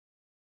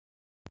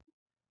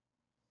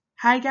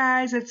Hi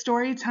guys, it's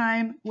story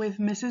time with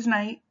Mrs.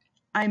 Knight.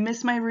 I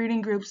miss my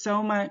reading group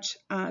so much,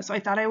 so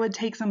I thought I would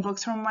take some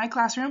books from my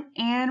classroom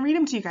and read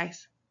them to you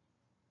guys.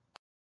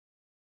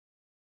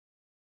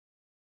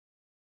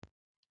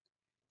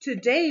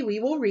 Today we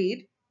will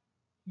read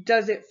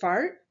Does It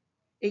Fart?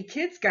 A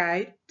Kid's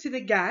Guide to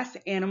the Gas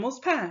Animals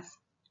Pass.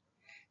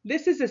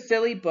 This is a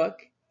silly book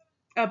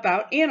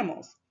about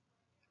animals.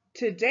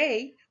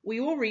 Today we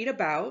will read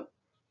about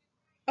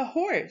a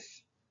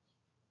horse.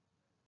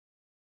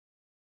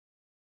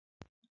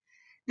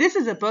 This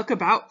is a book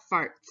about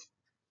farts.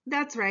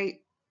 That's right,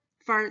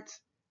 farts,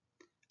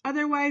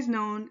 otherwise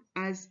known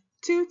as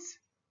toots,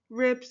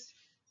 rips,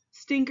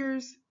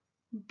 stinkers,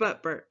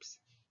 butt burps.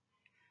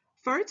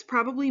 Farts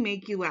probably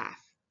make you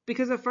laugh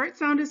because a fart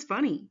sound is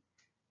funny,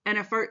 and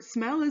a fart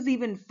smell is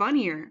even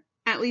funnier,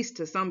 at least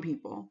to some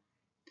people.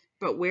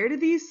 But where do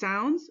these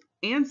sounds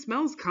and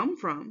smells come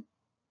from?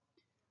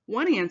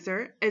 One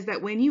answer is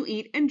that when you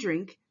eat and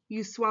drink,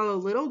 you swallow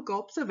little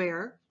gulps of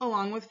air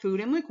along with food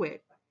and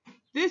liquid.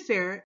 This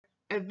air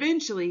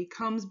eventually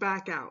comes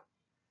back out,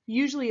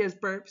 usually as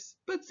burps,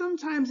 but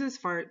sometimes as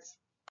farts.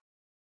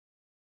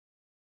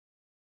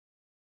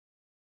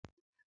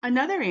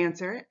 Another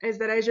answer is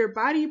that as your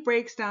body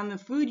breaks down the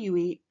food you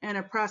eat in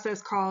a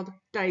process called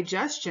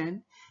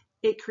digestion,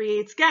 it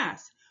creates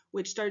gas,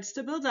 which starts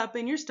to build up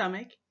in your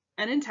stomach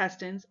and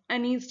intestines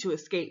and needs to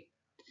escape.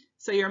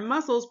 So your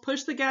muscles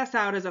push the gas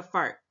out as a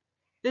fart,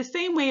 the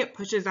same way it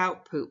pushes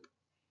out poop.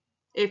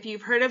 If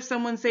you've heard of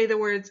someone say the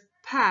words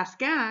pass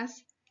gas,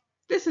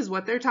 this is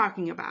what they're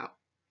talking about.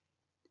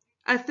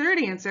 A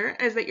third answer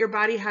is that your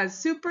body has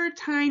super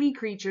tiny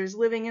creatures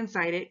living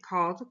inside it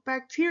called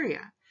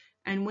bacteria.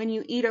 And when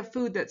you eat a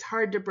food that's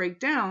hard to break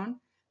down,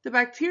 the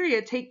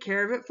bacteria take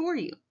care of it for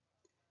you.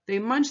 They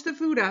munch the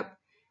food up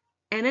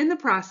and in the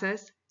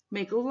process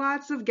make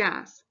lots of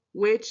gas,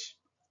 which,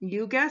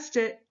 you guessed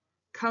it,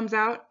 comes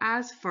out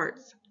as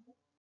farts.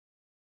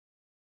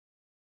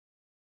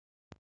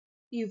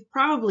 You've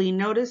probably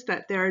noticed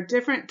that there are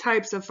different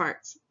types of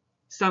farts,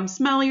 some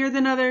smellier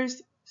than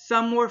others,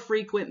 some more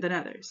frequent than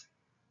others.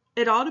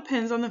 It all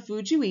depends on the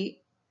food you eat,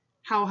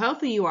 how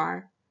healthy you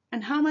are,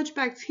 and how much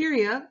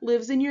bacteria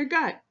lives in your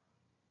gut.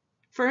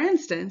 For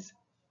instance,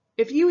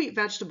 if you eat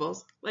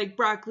vegetables like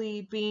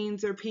broccoli,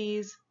 beans, or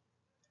peas,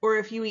 or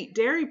if you eat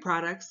dairy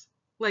products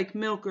like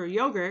milk or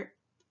yogurt,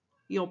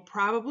 you'll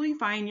probably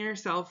find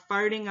yourself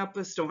farting up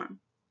a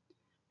storm.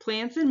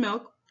 Plants and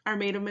milk are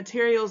made of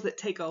materials that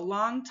take a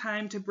long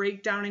time to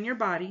break down in your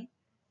body,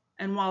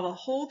 and while the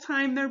whole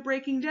time they're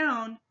breaking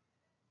down,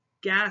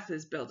 gas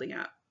is building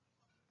up.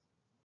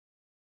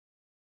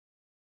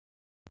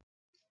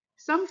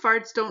 Some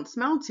farts don't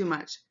smell too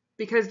much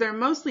because they're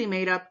mostly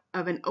made up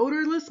of an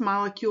odorless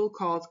molecule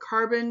called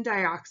carbon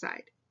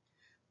dioxide.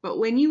 But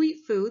when you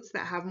eat foods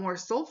that have more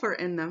sulfur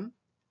in them,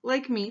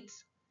 like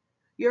meats,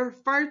 your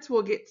farts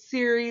will get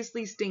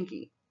seriously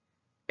stinky.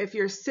 If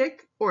you're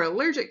sick or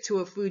allergic to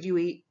a food you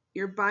eat,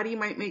 your body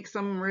might make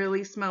some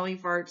really smelly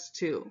farts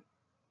too.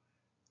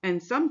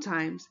 And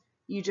sometimes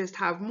you just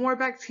have more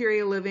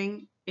bacteria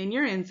living in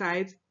your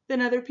insides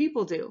than other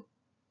people do.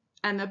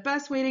 And the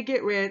best way to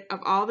get rid of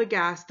all the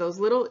gas those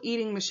little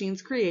eating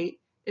machines create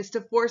is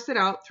to force it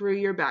out through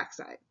your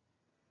backside,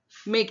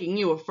 making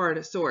you a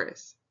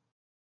fartosaurus.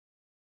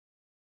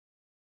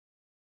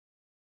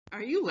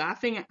 Are you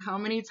laughing at how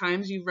many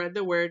times you've read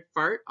the word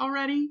fart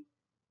already?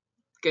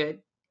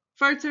 Good.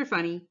 Farts are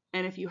funny,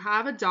 and if you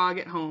have a dog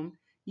at home,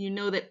 you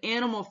know that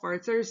animal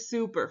farts are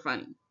super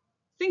funny.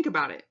 Think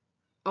about it.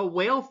 A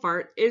whale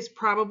fart is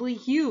probably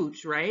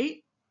huge, right?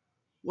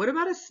 What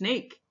about a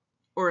snake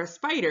or a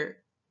spider?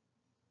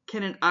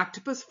 Can an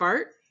octopus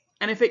fart?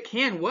 And if it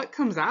can, what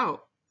comes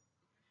out?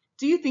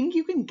 Do you think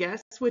you can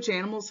guess which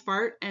animals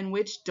fart and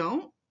which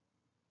don't?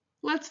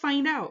 Let's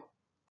find out.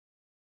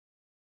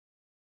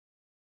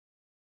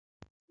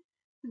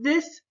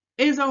 This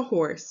is a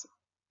horse.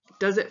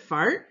 Does it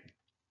fart?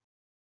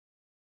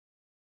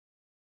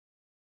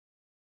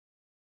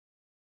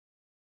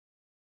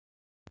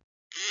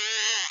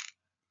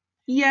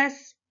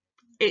 Yes,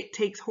 it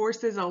takes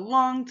horses a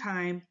long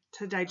time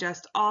to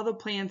digest all the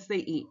plants they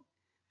eat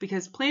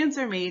because plants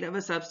are made of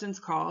a substance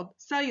called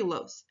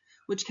cellulose,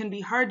 which can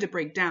be hard to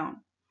break down.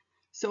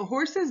 So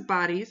horses'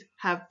 bodies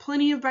have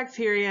plenty of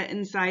bacteria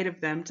inside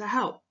of them to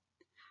help.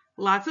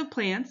 Lots of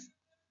plants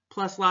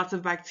plus lots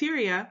of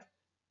bacteria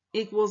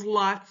equals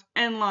lots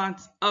and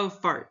lots of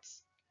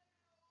farts.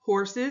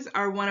 Horses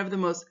are one of the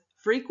most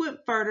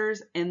frequent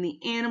farters in the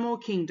animal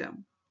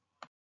kingdom.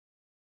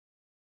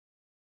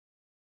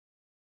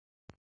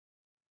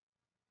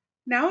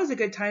 Now is a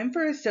good time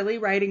for a silly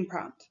writing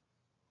prompt.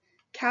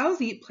 Cows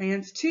eat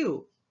plants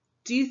too.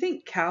 Do you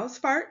think cows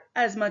fart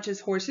as much as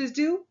horses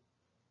do?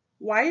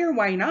 Why or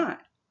why not?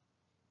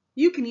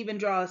 You can even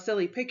draw a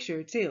silly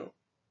picture too.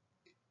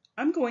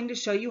 I'm going to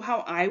show you how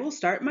I will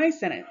start my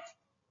sentence.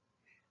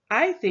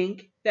 I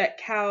think that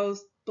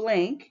cows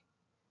blank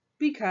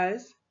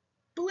because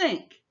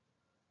blank.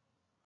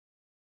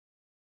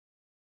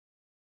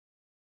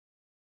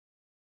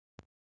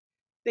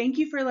 Thank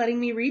you for letting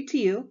me read to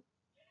you.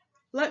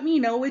 Let me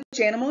know which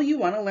animal you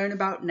want to learn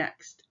about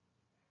next.